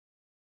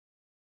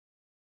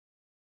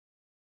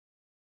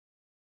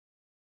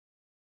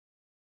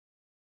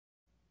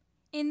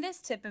In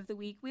this tip of the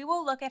week, we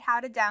will look at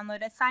how to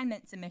download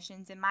assignment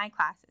submissions in My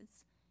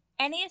Classes.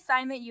 Any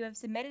assignment you have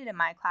submitted in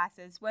My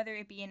Classes, whether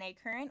it be in a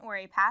current or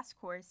a past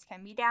course,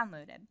 can be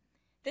downloaded.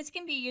 This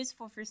can be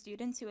useful for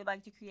students who would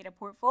like to create a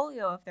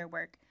portfolio of their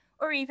work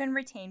or even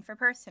retain for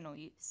personal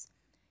use.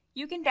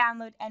 You can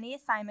download any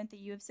assignment that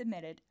you have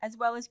submitted, as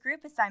well as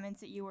group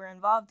assignments that you were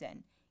involved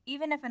in,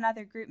 even if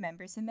another group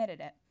member submitted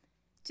it.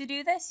 To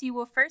do this, you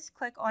will first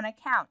click on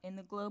Account in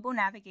the Global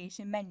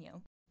Navigation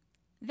menu.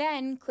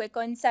 Then click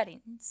on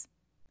Settings.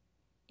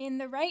 In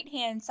the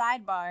right-hand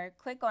sidebar,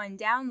 click on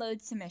Download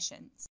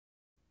Submissions.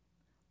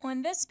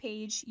 On this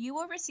page, you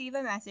will receive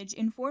a message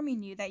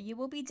informing you that you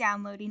will be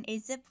downloading a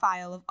zip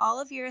file of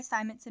all of your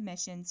assignment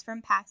submissions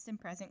from past and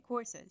present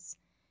courses.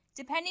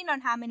 Depending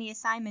on how many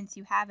assignments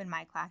you have in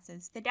My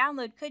Classes, the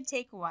download could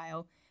take a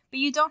while,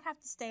 but you don't have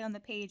to stay on the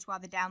page while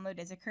the download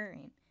is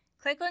occurring.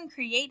 Click on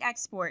Create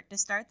Export to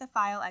start the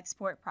file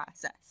export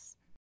process.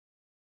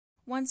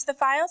 Once the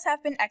files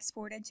have been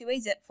exported to a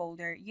zip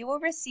folder, you will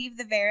receive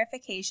the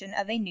verification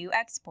of a new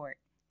export.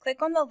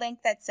 Click on the link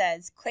that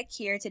says, "Click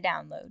here to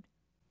download."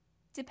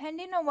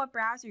 Depending on what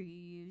browser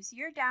you use,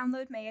 your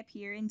download may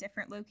appear in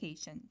different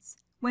locations.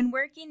 When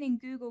working in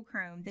Google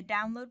Chrome, the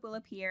download will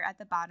appear at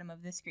the bottom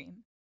of the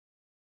screen.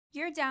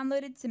 Your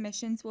downloaded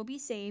submissions will be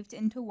saved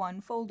into one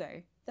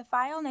folder. The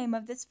file name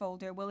of this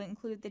folder will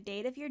include the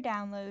date of your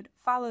download,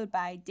 followed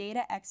by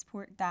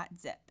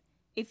dataexport.zip.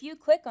 If you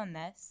click on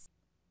this,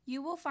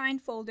 you will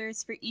find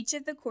folders for each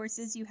of the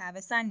courses you have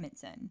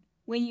assignments in.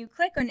 When you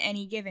click on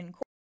any given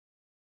course,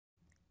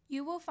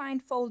 you will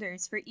find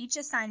folders for each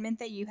assignment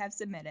that you have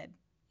submitted.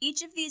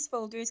 Each of these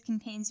folders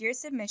contains your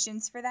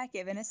submissions for that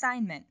given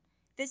assignment.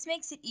 This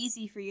makes it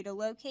easy for you to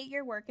locate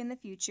your work in the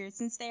future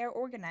since they are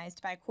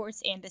organized by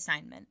course and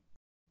assignment.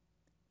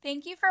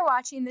 Thank you for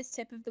watching this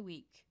tip of the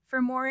week.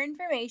 For more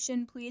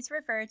information, please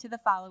refer to the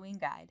following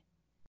guide.